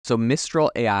So Mistral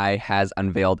AI has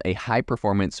unveiled a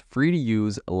high-performance,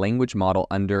 free-to-use language model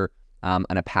under an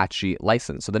Apache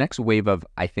license. So the next wave of,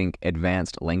 I think,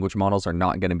 advanced language models are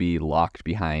not going to be locked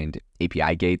behind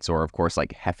API gates or, of course,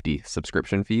 like hefty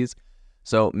subscription fees.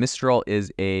 So Mistral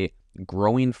is a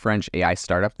growing French AI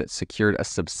startup that secured a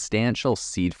substantial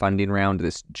seed funding round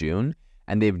this June,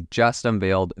 and they've just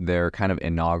unveiled their kind of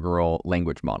inaugural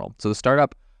language model. So the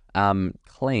startup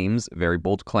claims, very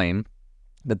bold claim,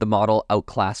 that the model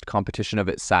outclassed competition of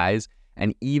its size,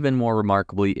 and even more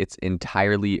remarkably, it's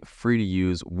entirely free to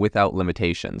use without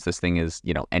limitations. This thing is,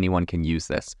 anyone can use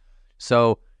this.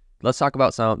 So let's talk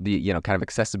about some of the, kind of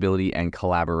accessibility and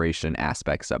collaboration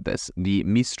aspects of this. The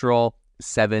Mistral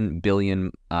 7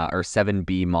 billion or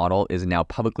 7B model is now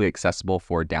publicly accessible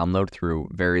for download through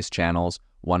various channels,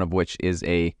 one of which is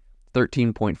a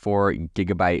 13.4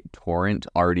 gigabyte torrent,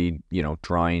 already,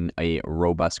 drawing a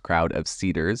robust crowd of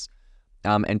seeders.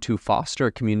 And to foster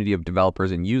a community of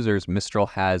developers and users, Mistral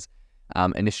has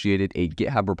initiated a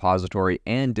GitHub repository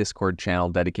and Discord channel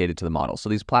dedicated to the model. So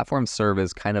these platforms serve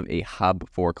as kind of a hub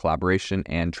for collaboration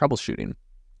and troubleshooting.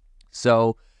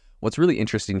 So what's really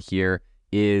interesting here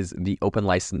is the open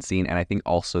licensing, and I think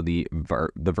also the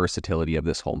versatility of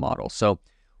this whole model. So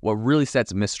what really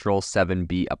sets Mistral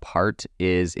 7B apart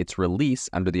is its release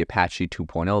under the Apache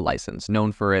 2.0 license,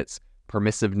 known for its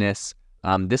permissiveness.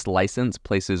 This license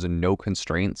places no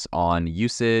constraints on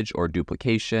usage or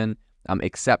duplication,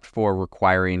 except for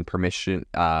requiring permission,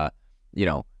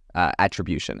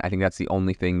 attribution. I think that's the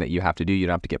only thing that you have to do. You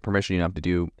don't have to get permission. You don't have to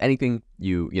do anything.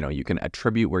 You can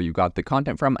attribute where you got the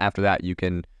content from. After that, you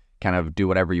can kind of do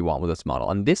whatever you want with this model.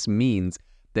 And this means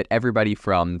that everybody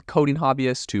from coding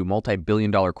hobbyists to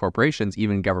multi-billion-dollar corporations,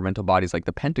 even governmental bodies like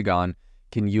the Pentagon,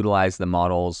 can utilize the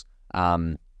models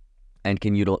and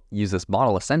can use this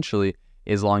model essentially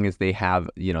as long as they have,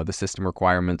 the system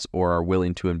requirements or are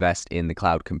willing to invest in the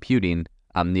cloud computing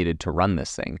needed to run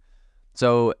this thing.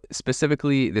 So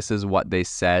specifically, this is what they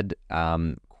said,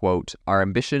 quote, "Our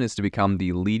ambition is to become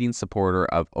the leading supporter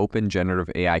of open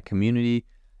generative AI community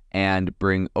and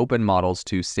bring open models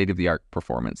to state-of-the-art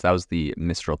performance." That was the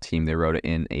Mistral team. They wrote it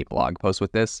in a blog post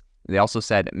with this. They also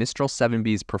said Mistral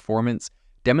 7B's performance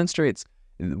demonstrates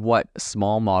what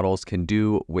small models can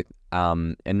do with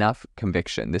enough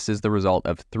conviction. This is the result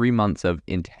of 3 months of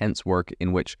intense work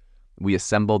in which we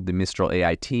assembled the Mistral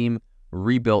AI team,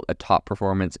 rebuilt a top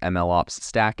performance MLOps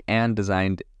stack, and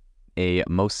designed a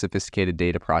most sophisticated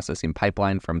data processing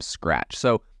pipeline from scratch.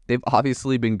 So they've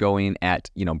obviously been going at,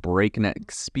 breakneck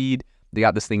speed. They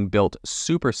got this thing built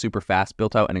super, super fast,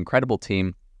 built out an incredible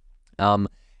team. And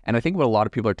I think what a lot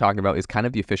of people are talking about is kind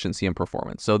of the efficiency and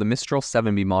performance. So the Mistral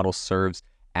 7B model serves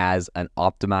as an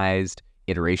optimized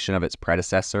iteration of its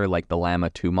predecessor, like the Llama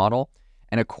 2 model.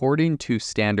 And according to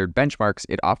standard benchmarks,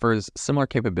 it offers similar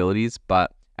capabilities,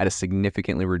 but at a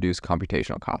significantly reduced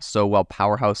computational cost. So while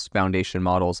powerhouse foundation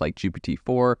models like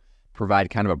GPT-4 provide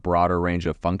kind of a broader range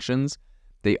of functions,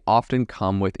 they often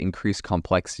come with increased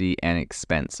complexity and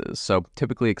expenses. So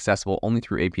typically accessible only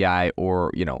through API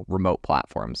or, remote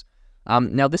platforms.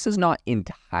 Now, this is not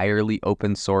entirely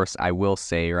open source, I will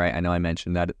say, right? I know I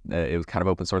mentioned that it was kind of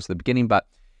open source at the beginning, but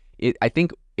I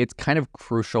think it's kind of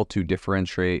crucial to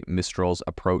differentiate Mistral's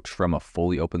approach from a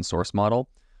fully open source model.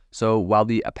 So while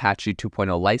the Apache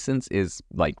 2.0 license is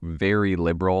very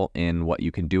liberal in what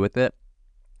you can do with it,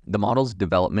 the model's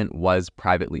development was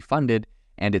privately funded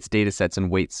and its data sets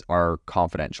and weights are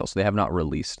confidential. So they have not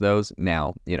released those.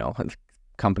 Now,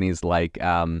 companies like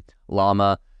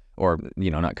Llama, or,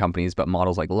 not companies, but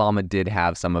models like Llama did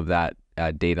have some of that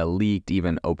data leaked.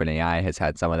 Even OpenAI has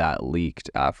had some of that leaked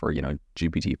for,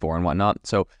 GPT-4 and whatnot.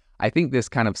 So I think this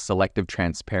kind of selective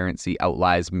transparency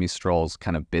outlies Mistral's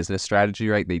kind of business strategy,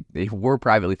 right? They were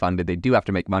privately funded. They do have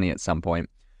to make money at some point.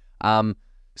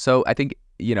 So I think,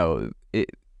 it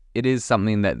is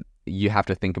something that you have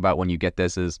to think about when you get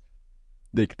this is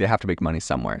they have to make money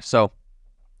somewhere. So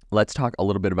let's talk a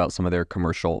little bit about some of their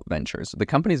commercial ventures. The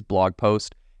company's blog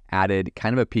post added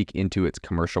kind of a peek into its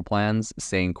commercial plans,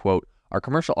 saying, quote, "Our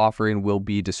commercial offering will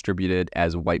be distributed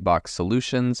as white box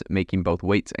solutions, making both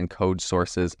weights and code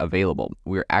sources available.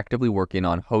 We're actively working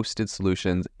on hosted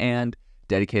solutions and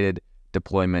dedicated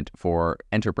deployment for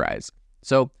enterprise."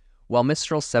 So while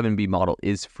Mistral 7B model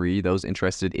is free, those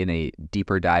interested in a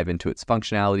deeper dive into its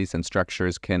functionalities and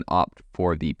structures can opt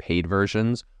for the paid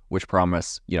versions, which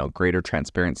promise, greater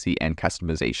transparency and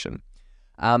customization.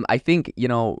 I think,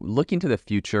 looking to the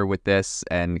future with this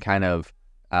and kind of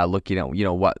looking at,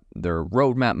 what their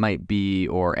roadmap might be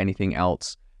or anything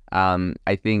else,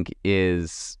 I think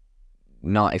is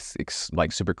not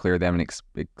super clear to them and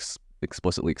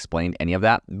explicitly explained any of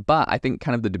that. But I think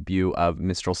kind of the debut of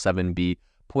Mistral 7B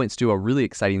points to a really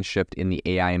exciting shift in the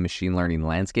AI and machine learning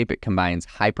landscape. It combines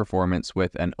high performance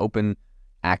with an open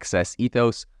access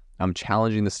ethos,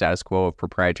 challenging the status quo of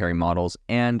proprietary models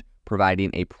and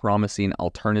providing a promising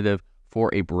alternative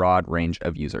for a broad range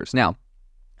of users. Now,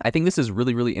 I think this is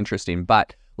really, really interesting,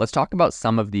 but let's talk about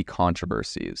some of the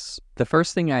controversies. The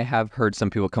first thing I have heard some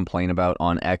people complain about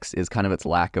on X is kind of its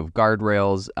lack of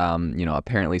guardrails.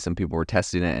 Apparently some people were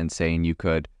testing it and saying you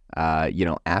could,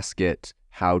 ask it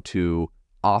how to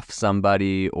off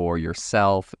somebody or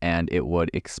yourself, and it would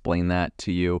explain that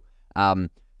to you.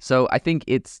 So I think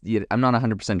I'm not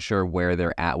 100% sure where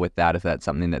they're at with that, if that's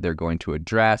something that they're going to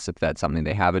address, if that's something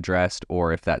they have addressed,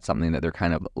 or if that's something that they're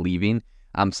kind of leaving.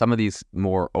 Some of these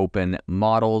more open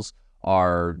models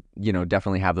are,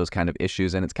 definitely have those kind of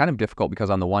issues. And it's kind of difficult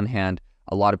because on the one hand,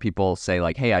 a lot of people say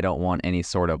like, hey, I don't want any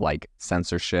sort of like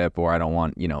censorship, or I don't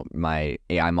want, my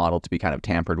AI model to be kind of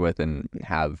tampered with and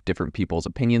have different people's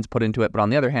opinions put into it. But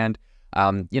on the other hand,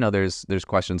 there's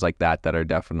questions like that are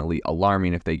definitely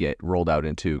alarming if they get rolled out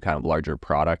into kind of larger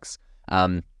products.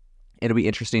 It'll be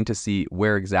interesting to see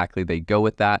where exactly they go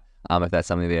with that, if that's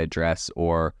something they address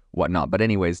or whatnot. But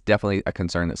anyways, definitely a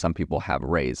concern that some people have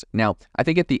raised. Now, I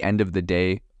think at the end of the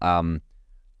day,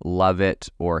 love it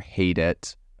or hate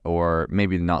it, or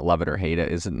maybe not love it or hate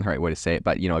it isn't the right way to say it,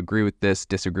 but, agree with this,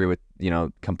 disagree with,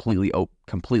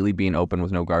 completely being open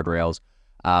with no guardrails.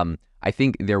 I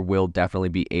think there will definitely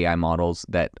be AI models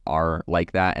that are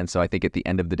like that. And so I think at the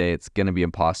end of the day, it's going to be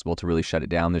impossible to really shut it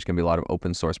down. There's going to be a lot of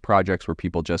open source projects where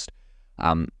people just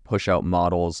push out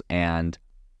models, and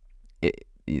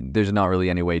there's not really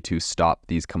any way to stop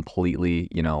these completely,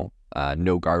 no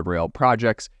guardrail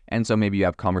projects. And so maybe you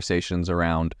have conversations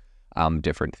around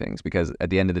different things, because at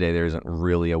the end of the day, there isn't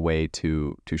really a way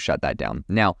to shut that down.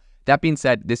 Now, that being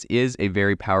said, this is a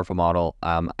very powerful model.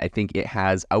 I think it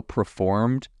has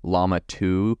outperformed Llama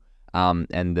 2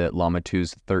 and the Llama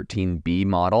 2's 13B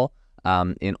model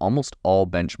in almost all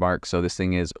benchmarks. So this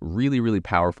thing is really, really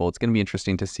powerful. It's going to be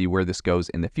interesting to see where this goes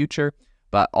in the future.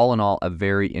 But all in all, a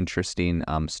very interesting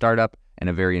startup and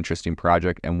a very interesting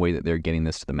project and way that they're getting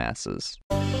this to the masses.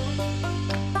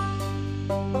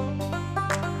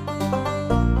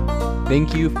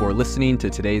 Thank you for listening to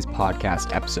today's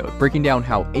podcast episode, breaking down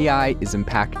how AI is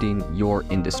impacting your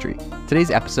industry. Today's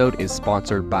episode is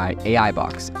sponsored by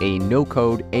AIbox, a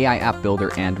no-code AI app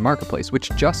builder and marketplace, which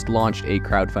just launched a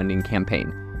crowdfunding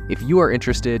campaign. If you are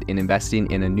interested in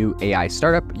investing in a new AI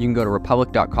startup, you can go to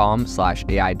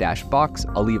republic.com/AI-box.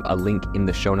 I'll leave a link in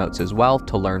the show notes as well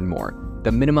to learn more.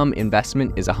 The minimum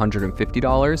investment is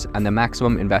 $150 and the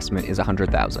maximum investment is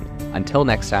 $100,000. Until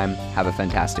next time, have a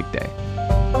fantastic day.